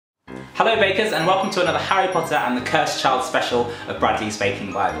Hello bakers, and welcome to another Harry Potter and the Cursed Child special of Bradley's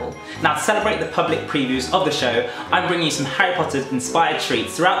Baking Bible. Now, to celebrate the public previews of the show, I'm bringing you some Harry Potter inspired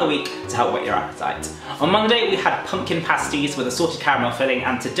treats throughout the week to help whet your appetite. On Monday we had pumpkin pasties with a salted caramel filling,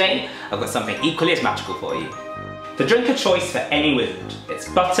 and today I've got something equally as magical for you. The drink of choice for any wizard, it's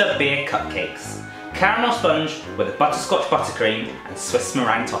Butterbeer Cupcakes. Caramel sponge with a butterscotch buttercream and Swiss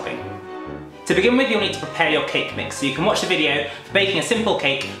meringue topping. To begin with, you'll need to prepare your cake mix, so you can watch the video for baking a simple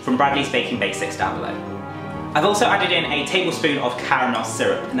cake from Bradley's Baking Basics down below. I've also added in a tablespoon of caramel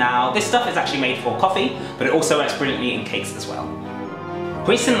syrup. Now, this stuff is actually made for coffee, but it also works brilliantly in cakes as well.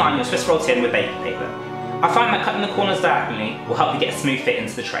 Grease and line your Swiss roll tin with baking paper. I find that cutting the corners diagonally will help you get a smooth fit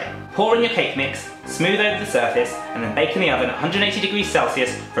into the tray. Pour in your cake mix, smooth over the surface, and then bake in the oven at 180 degrees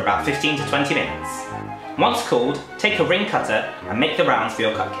Celsius for about 15 to 20 minutes. Once cooled, take a ring cutter and make the rounds for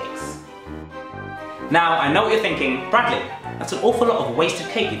your cupcakes. Now, I know what you're thinking, Bradley, that's an awful lot of wasted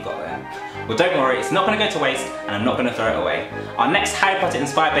cake you've got there. Well, don't worry, it's not going to go to waste, and I'm not going to throw it away. Our next Harry Potter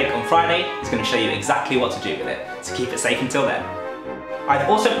inspired bake on Friday is going to show you exactly what to do with it, so keep it safe until then. I've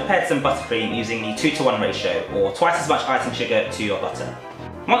also prepared some buttercream using the 2:1 ratio, or twice as much icing sugar to your butter.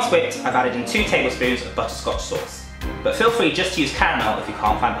 Once whipped, I've added in 2 tablespoons of butterscotch sauce, but feel free just to use caramel if you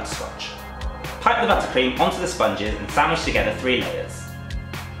can't find butterscotch. Pipe the buttercream onto the sponges and sandwich together 3 layers.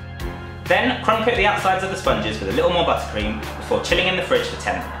 Then crumb coat the outsides of the sponges with a little more buttercream before chilling in the fridge for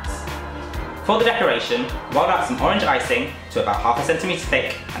 10 minutes. For the decoration, roll out some orange icing to about ½ centimetre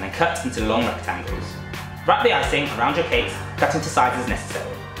thick and then cut into long rectangles. Wrap the icing around your cakes, cutting to sizes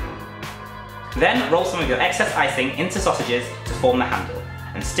necessary. Then roll some of your excess icing into sausages to form the handle,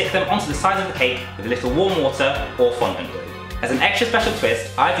 and stick them onto the sides of the cake with a little warm water or fondant glue. As an extra special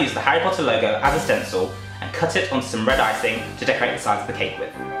twist, I've used the Harry Potter logo as a stencil and cut it onto some red icing to decorate the sides of the cake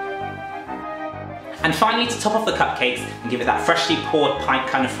with. And finally, to top off the cupcakes and give it that freshly poured pint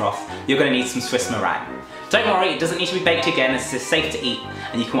kind of froth, you're going to need some Swiss meringue. Don't worry, it doesn't need to be baked again, as this is safe to eat,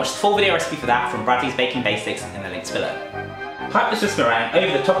 and you can watch the full video recipe for that from Bradley's Baking Basics in the links below. Pipe the Swiss meringue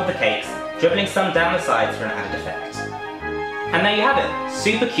over the top of the cakes, dribbling some down the sides for an added effect. And there you have it,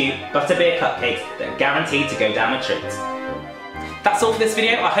 super cute butterbeer cupcakes that are guaranteed to go down a treat. That's all for this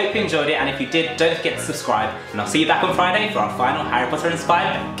video. I hope you enjoyed it, and if you did, don't forget to subscribe, and I'll see you back on Friday for our final Harry Potter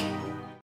inspired bake.